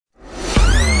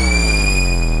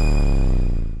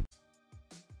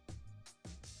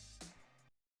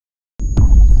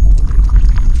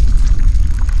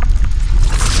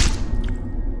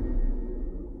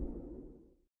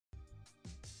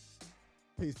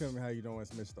Kim, how you doing?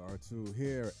 It's Mr. R2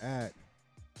 here at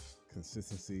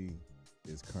Consistency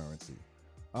is Currency.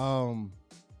 Um,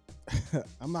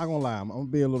 I'm not gonna lie. I'm gonna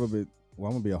be a little bit. Well,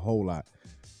 I'm gonna be a whole lot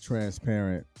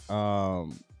transparent. I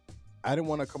didn't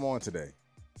want to come on today.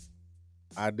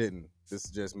 I didn't. This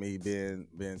is just me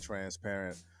being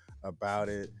transparent about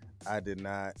it. I did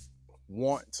not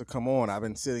want to come on. I've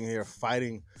been sitting here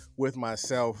fighting with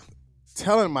myself,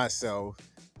 telling myself,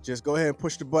 just go ahead and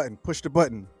push the button. Push the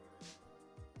button.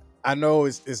 I know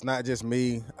it's not just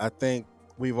me. I think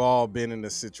we've all been in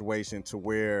a situation to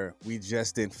where we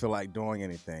just didn't feel like doing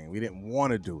anything. We didn't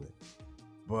want to do it.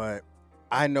 But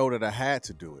I know that I had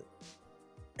to do it.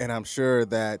 And I'm sure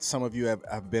that some of you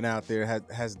have been out there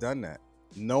has done that.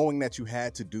 Knowing that you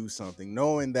had to do something,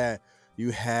 knowing that you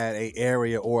had a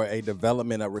area or a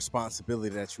development of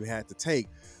responsibility that you had to take,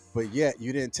 but yet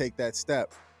you didn't take that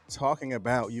step. Talking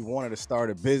about you wanted to start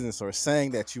a business or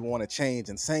saying that you want to change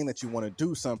and saying that you want to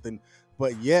do something,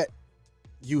 but yet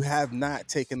you have not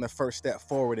taken the first step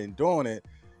forward in doing it.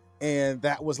 And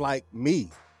that was like me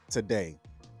today.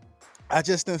 I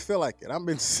just didn't feel like it. I've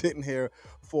been sitting here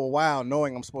for a while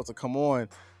knowing I'm supposed to come on,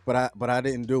 but I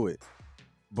didn't do it.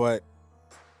 But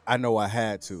I know I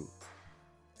had to.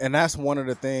 And that's one of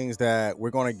the things that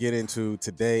we're going to get into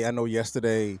today. I know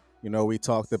yesterday, we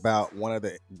talked about one of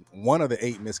the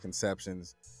 8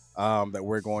 misconceptions that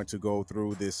we're going to go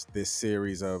through this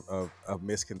series of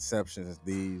misconceptions,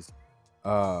 these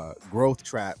growth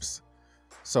traps.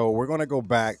 So we're going to go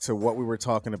back to what we were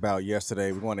talking about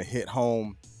yesterday. We're going to hit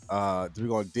home. We're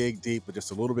going to dig deep, but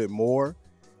just a little bit more.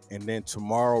 And then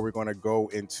tomorrow we're going to go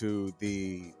into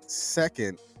the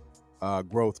second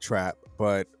growth trap,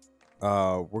 but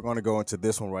we're going to go into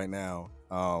this one right now.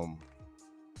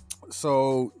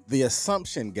 So the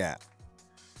assumption gap,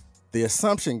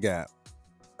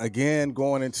 again,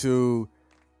 going into,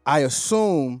 I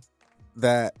assume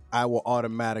that I will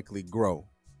automatically grow.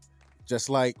 Just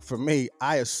like for me,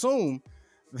 I assume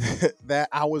that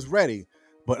I was ready,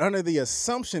 but under the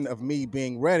assumption of me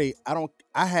being ready,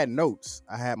 I had notes.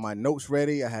 I had my notes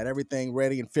ready. I had everything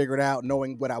ready and figured out,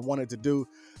 knowing what I wanted to do.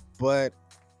 But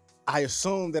I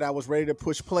assumed that I was ready to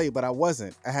push play, but I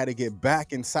wasn't. I had to get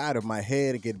back inside of my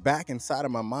head and get back inside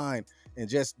of my mind and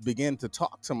just begin to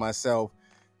talk to myself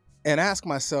and ask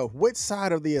myself, which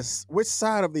side of the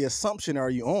assumption are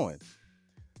you on?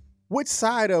 Which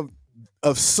side of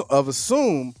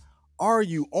assume are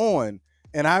you on?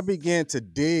 And I began to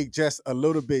dig just a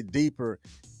little bit deeper,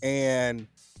 and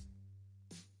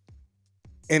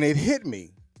it hit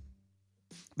me.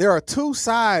 There are 2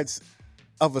 sides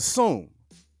of assume.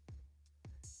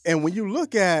 And when you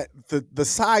look at the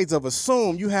sides of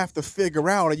assume, you have to figure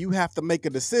out, or you have to make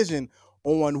a decision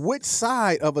on which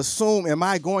side of assume am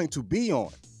I going to be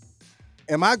on?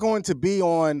 Am I going to be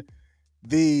on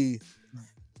the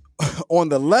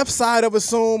left side of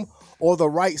assume or the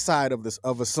right side of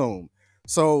assume?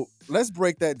 So let's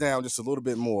break that down just a little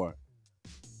bit more.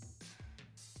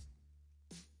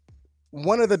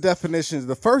 One of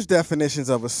the first definitions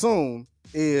of assume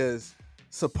is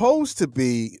supposed to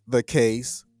be the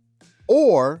case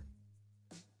or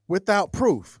without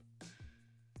proof.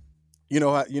 You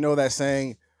know that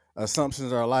saying,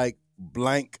 assumptions are like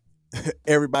blank,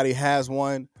 everybody has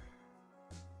one.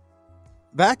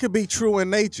 That could be true in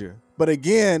nature, but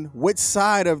again, which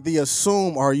side of the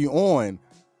assume are you on?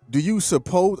 Does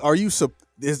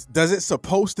it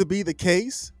supposed to be the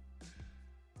case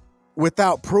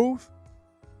without proof,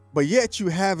 but yet you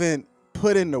haven't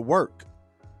put in the work,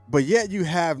 but yet you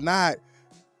have not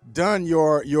done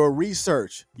your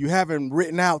research. You haven't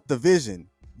written out the vision.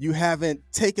 You haven't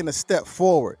taken a step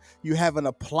forward. You haven't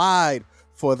applied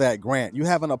for that grant. You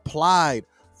haven't applied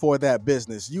for that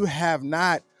business. You have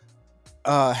not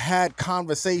had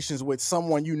conversations with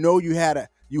someone you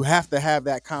have to have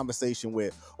that conversation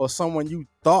with, or someone you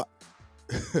thought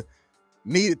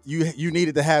needed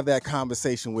to have that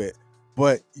conversation with,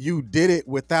 but you did it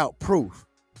without proof.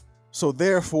 So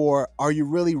therefore, are you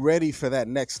really ready for that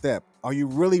next step? Are you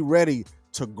really ready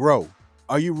to grow?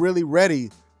 Are you really ready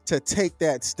to take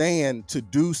that stand to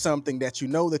do something that you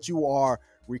know that you are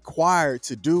required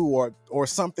to do, or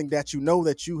something that you know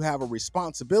that you have a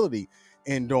responsibility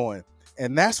in doing?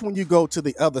 And that's when you go to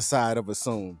the other side of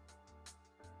assume.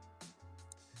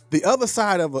 The other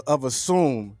side of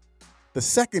assume, the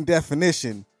second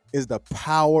definition, is the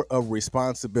power of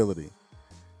responsibility.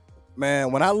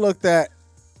 Man, when I looked at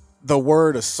the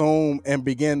word assume and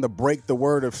began to break the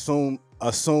word assume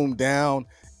down,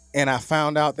 and I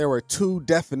found out there were 2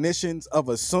 definitions of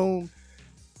assume,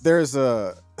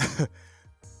 to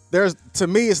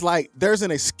me, it's like there's an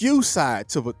excuse side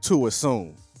to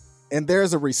assume, and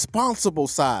there's a responsible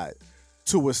side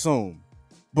to assume.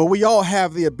 But we all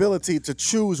have the ability to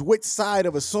choose which side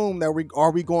of assume that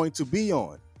we going to be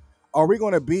on. Are we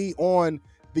going to be on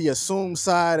the assumed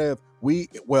side of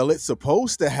it's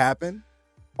supposed to happen,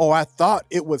 or I thought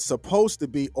it was supposed to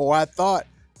be, or I thought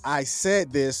I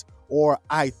said this, or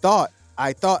I thought,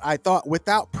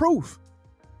 without proof?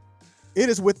 It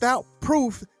is without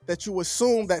proof that you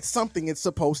assume that something is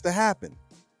supposed to happen.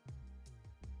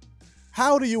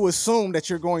 How do you assume that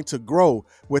you're going to grow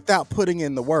without putting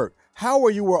in the work? How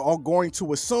are you all going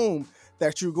to assume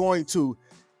that you're going to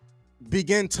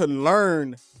begin to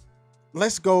learn?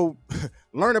 Let's go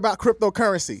learn about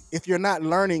cryptocurrency. If you're not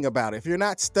learning about it, if you're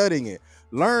not studying it,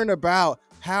 learn about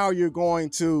how you're going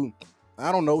to,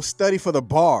 study for the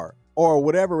bar or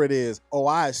whatever it is. Oh,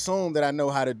 I assume that I know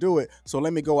how to do it, so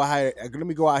let me go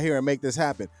out here and make this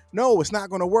happen. No, it's not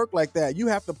going to work like that. You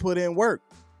have to put in work.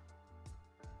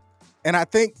 And I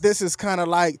think this is kind of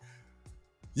like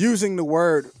using the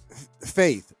word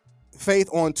faith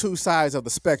on two sides of the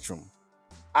spectrum.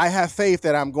 I have faith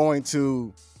that I'm going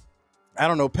to,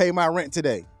 pay my rent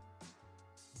today.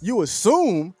 You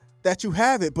assume that you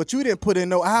have it, but you didn't put in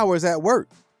no hours at work.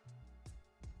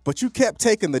 But you kept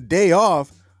taking the day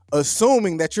off,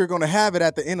 assuming that you're going to have it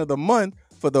at the end of the month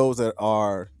for those that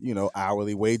are,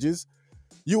 hourly wages.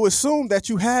 You assumed that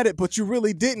you had it, but you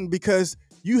really didn't, because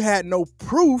you had no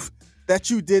proof that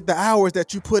you did the hours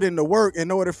that you put in the work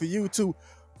in order for you to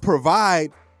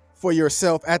provide for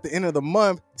yourself at the end of the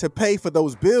month to pay for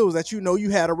those bills that you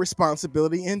had a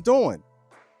responsibility in doing.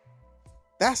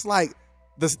 That's like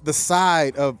the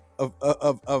side of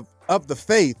the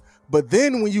faith. But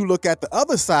then when you look at the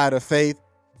other side of faith,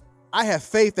 I have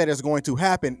faith that it's going to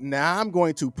happen. Now I'm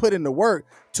going to put in the work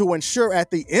to ensure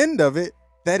at the end of it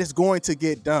that it's going to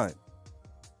get done.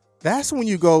 That's when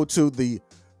you go to the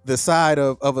side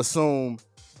of assume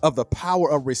of the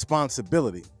power of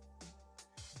responsibility.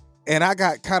 And I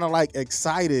got kind of like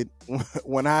excited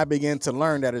when I began to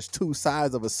learn that it's two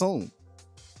sides of assume.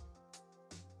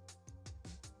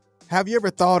 Have you ever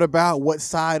thought about what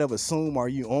side of assume are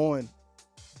you on?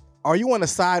 Are you on the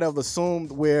side of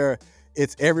assumed where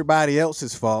it's everybody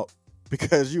else's fault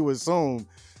because you assume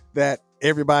that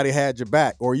everybody had your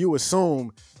back, or you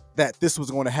assume that this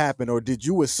was going to happen, or did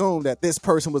you assume that this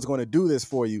person was going to do this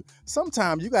for you?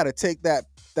 Sometimes you got to take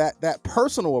that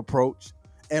personal approach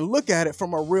and look at it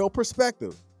from a real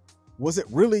perspective. Was it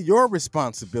really your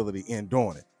responsibility in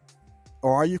doing it?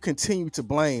 Or are you continue to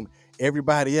blame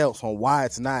everybody else on why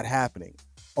it's not happening?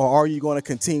 Or are you going to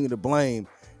continue to blame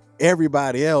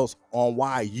everybody else on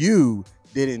why you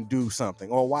didn't do something,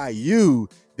 or why you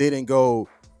didn't go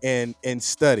and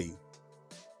study,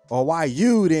 or why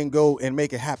you didn't go and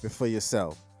make it happen for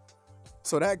yourself?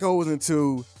 So that goes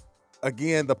into,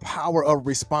 again, the power of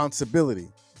responsibility.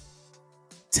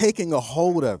 Taking a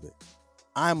hold of it.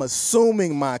 I'm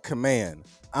assuming my command.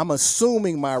 I'm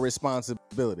assuming my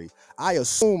responsibility. I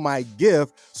assume my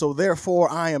gift. So therefore,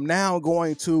 I am now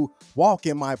going to walk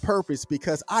in my purpose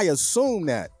because I assume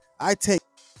that. I take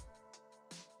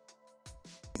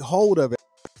hold of it,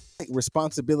 take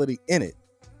responsibility in it.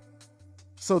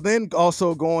 So then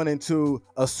also going into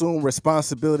assume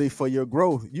responsibility for your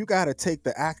growth, you got to take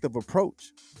the active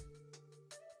approach.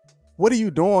 What are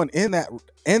you doing in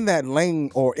that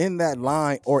lane, or in that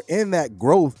line, or in that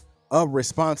growth of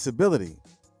responsibility?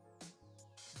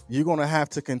 You're going to have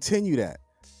to continue that.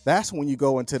 That's when you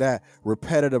go into that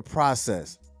repetitive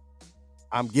process.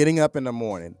 I'm getting up in the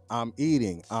morning, I'm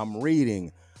eating, I'm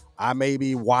reading, I may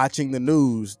be watching the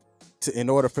news in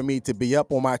order for me to be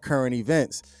up on my current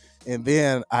events. And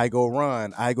then I go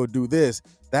run, I go do this.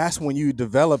 That's when you're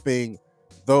developing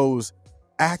those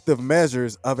active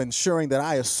measures of ensuring that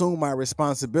I assume my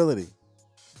responsibility.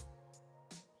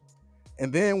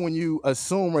 And then when you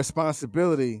assume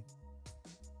responsibility,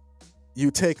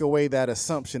 you take away that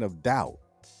assumption of doubt,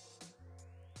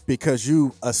 because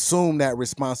you assume that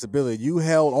responsibility. You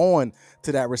held on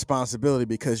to that responsibility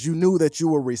because you knew that you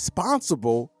were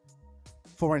responsible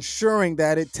for ensuring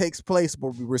that it takes place, but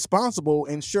responsible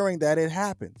ensuring that it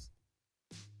happens.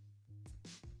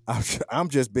 I'm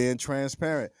just being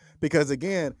transparent because,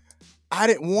 again, I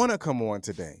didn't want to come on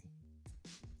today,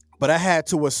 but I had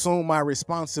to assume my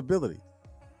responsibility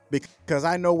because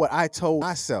I know what I told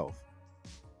myself.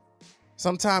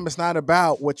 Sometimes it's not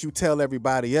about what you tell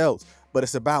everybody else, but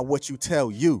it's about what you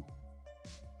tell you.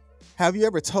 Have you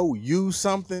ever told you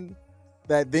something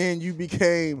that then you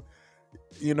became,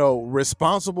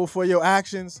 responsible for your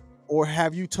actions? Or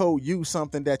have you told you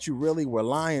something that you really were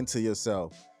lying to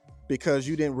yourself because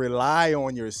you didn't rely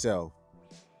on yourself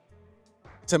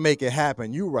to make it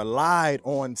happen? You relied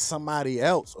on somebody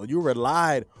else, or you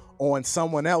relied on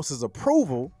someone else's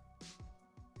approval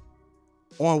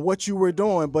on what you were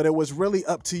doing, but it was really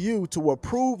up to you to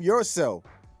approve yourself,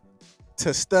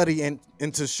 to study and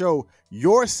to show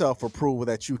your self-approval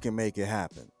that you can make it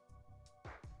happen.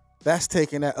 That's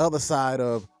taking that other side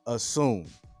of assume,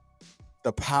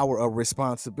 the power of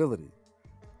responsibility.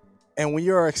 And when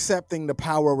you're accepting the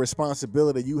power of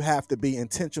responsibility, you have to be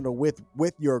intentional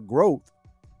with your growth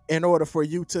in order for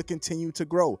you to continue to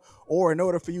grow, or in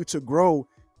order for you to grow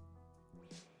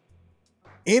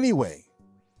anyway.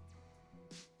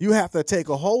 You have to take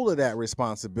a hold of that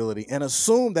responsibility and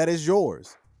assume that it's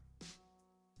yours.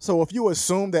 So if you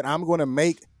assume that I'm going to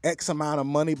make X amount of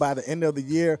money by the end of the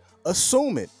year,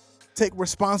 assume it. Take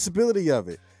responsibility of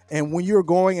it. And when you're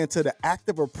going into the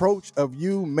active approach of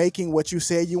you making what you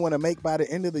say you want to make by the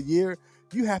end of the year,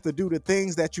 you have to do the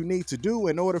things that you need to do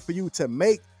in order for you to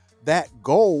make that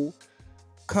goal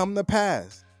come to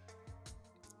pass.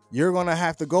 You're going to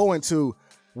have to go into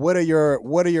what are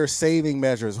your saving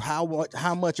measures? How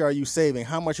much are you saving?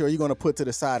 How much are you going to put to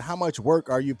the side? How much work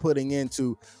are you putting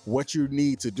into what you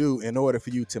need to do in order for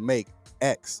you to make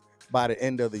X by the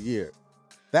end of the year?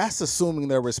 That's assuming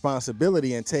their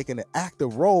responsibility and taking an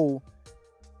active role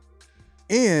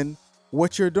in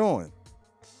what you're doing.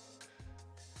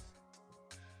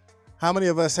 How many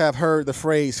of us have heard the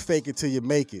phrase fake it till you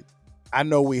make it? I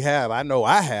know we have. I know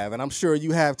I have, and I'm sure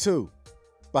you have too.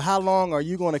 But how long are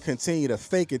you going to continue to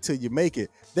fake it till you make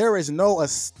it? There is no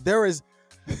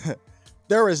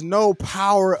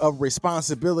power of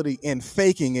responsibility in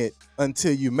faking it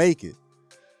until you make it.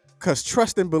 Because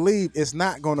trust and believe it's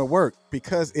not going to work,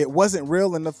 because it wasn't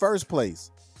real in the first place.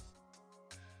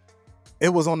 It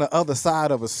was on the other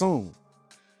side of assume,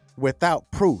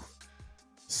 without proof.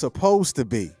 Supposed to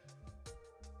be.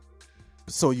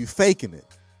 So you faking it.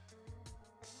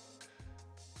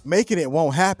 Making it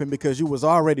won't happen because you was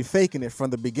already faking it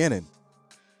from the beginning.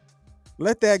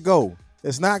 Let that go.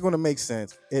 It's not going to make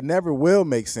sense. It never will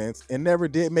make sense. It never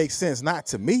did make sense, not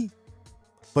to me.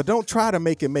 But don't try to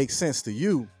make it make sense to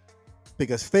you,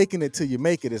 because faking it till you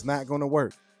make it is not going to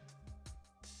work.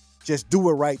 Just do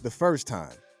it right the first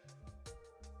time,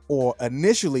 or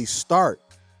initially start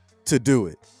to do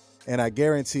it. And I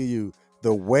guarantee you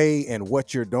the way and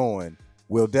what you're doing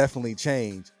will definitely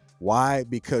change. Why?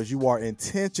 Because you are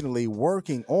intentionally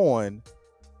working on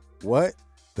what?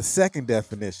 The second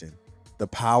definition, the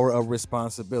power of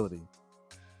responsibility.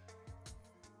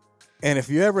 And if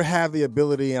you ever have the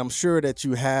ability, I'm sure that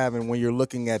you have, and when you're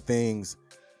looking at things,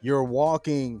 you're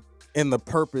walking in the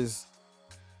purpose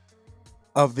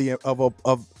of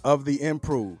the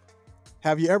improve.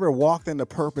 Have you ever walked in the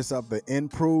purpose of the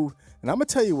improve? And I'm gonna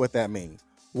tell you what that means.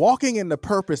 Walking in the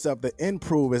purpose of the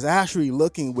improve is actually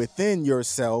looking within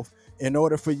yourself in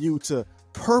order for you to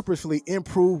purposefully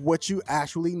improve what you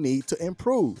actually need to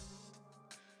improve.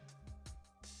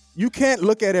 You can't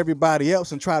look at everybody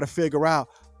else and try to figure out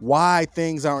why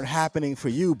things aren't happening for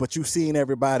you, but you've seen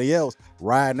everybody else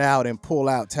riding out and pull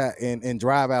out and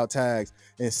drive out tags,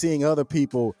 and seeing other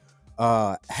people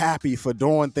happy for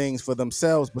doing things for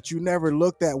themselves, but you never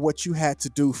looked at what you had to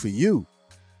do for you.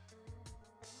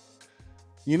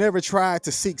 You never tried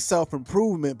to seek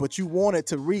self-improvement, but you wanted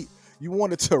to reap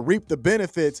the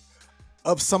benefits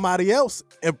of somebody else's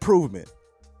improvement.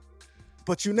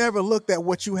 But you never looked at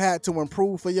what you had to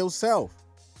improve for yourself.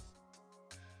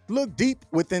 Look deep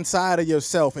within inside of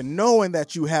yourself, and knowing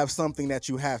that you have something that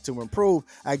you have to improve,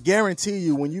 I guarantee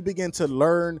you when you begin to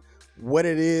learn what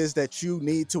it is that you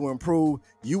need to improve,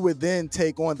 you would then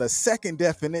take on the second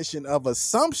definition of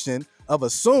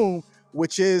assume,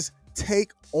 which is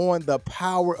take on the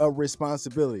power of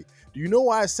responsibility. Do you know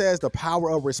why it says the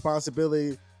power of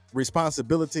responsibility?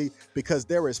 Because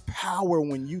there is power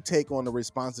when you take on the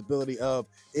responsibility of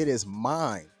it is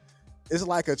mine. It's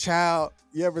like a child.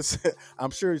 You ever said,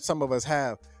 I'm sure some of us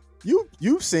have.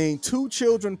 You've seen two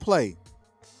children play,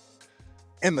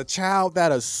 and the child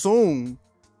that assumed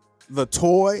the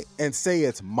toy and say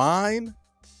it's mine,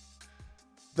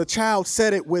 the child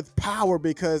said it with power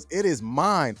because it is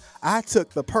mine. I took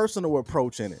the personal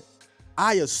approach in it.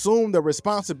 I assumed the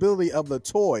responsibility of the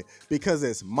toy because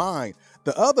it's mine.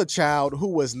 The other child, who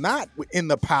was not in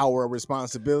the power of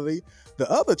responsibility, the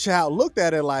other child looked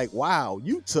at it like, wow,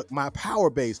 you took my power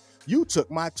base. You took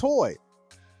my toy.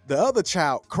 The other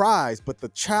child cries, but the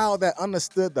child that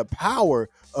understood the power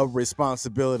of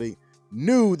responsibility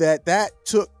knew that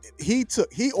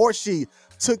he or she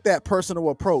took that personal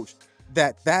approach,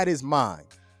 that is mine.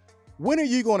 When are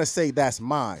you going to say that's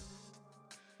mine?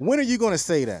 When are you going to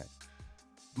say that?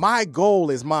 My goal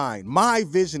is mine. My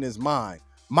vision is mine.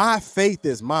 My faith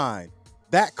is mine.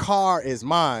 That car is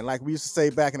mine. Like we used to say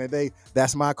back in the day,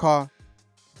 that's my car.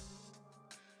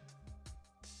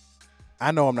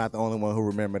 I know I'm not the only one who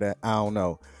remember that. I don't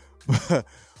know.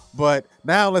 But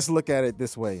now let's look at it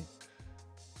this way.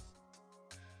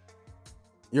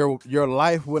 Your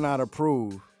life will not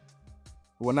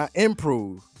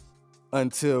improve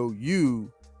until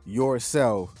you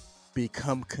yourself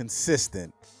become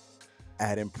consistent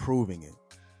at improving it.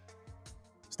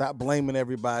 Stop blaming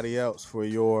everybody else for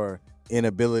your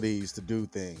inabilities to do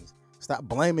things. Stop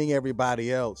blaming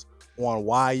everybody else on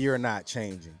why you're not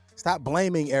changing. Stop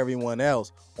blaming everyone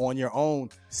else on your own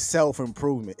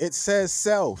self-improvement. It says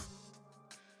self.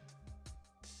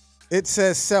 It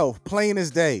says self, plain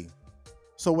as day.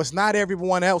 So it's not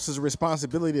everyone else's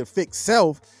responsibility to fix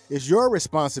self. It's your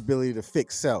responsibility to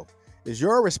fix self. It's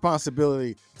your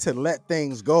responsibility to let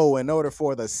things go in order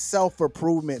for the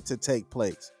self-improvement to take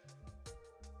place.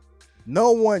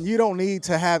 You don't need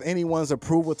to have anyone's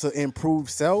approval to improve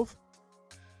self.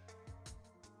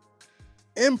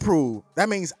 Improve. That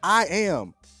means I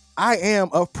am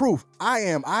of proof.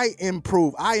 I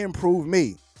improve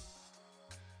me.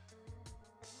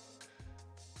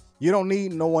 You don't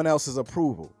need no one else's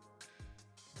approval.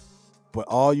 But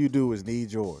all you do is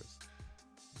need yours.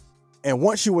 And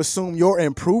once you assume your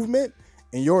improvement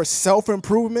and your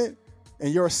self-improvement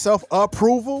and your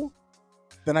self-approval,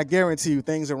 then I guarantee you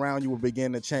things around you will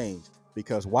begin to change.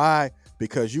 Because why?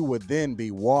 Because you would then be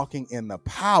walking in the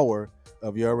power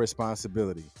of your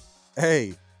responsibility.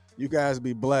 Hey, you guys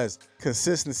be blessed.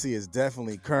 Consistency is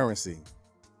definitely currency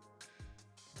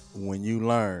when you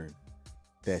learn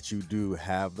that you do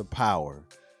have the power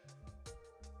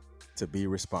to be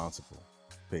responsible.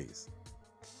 Peace.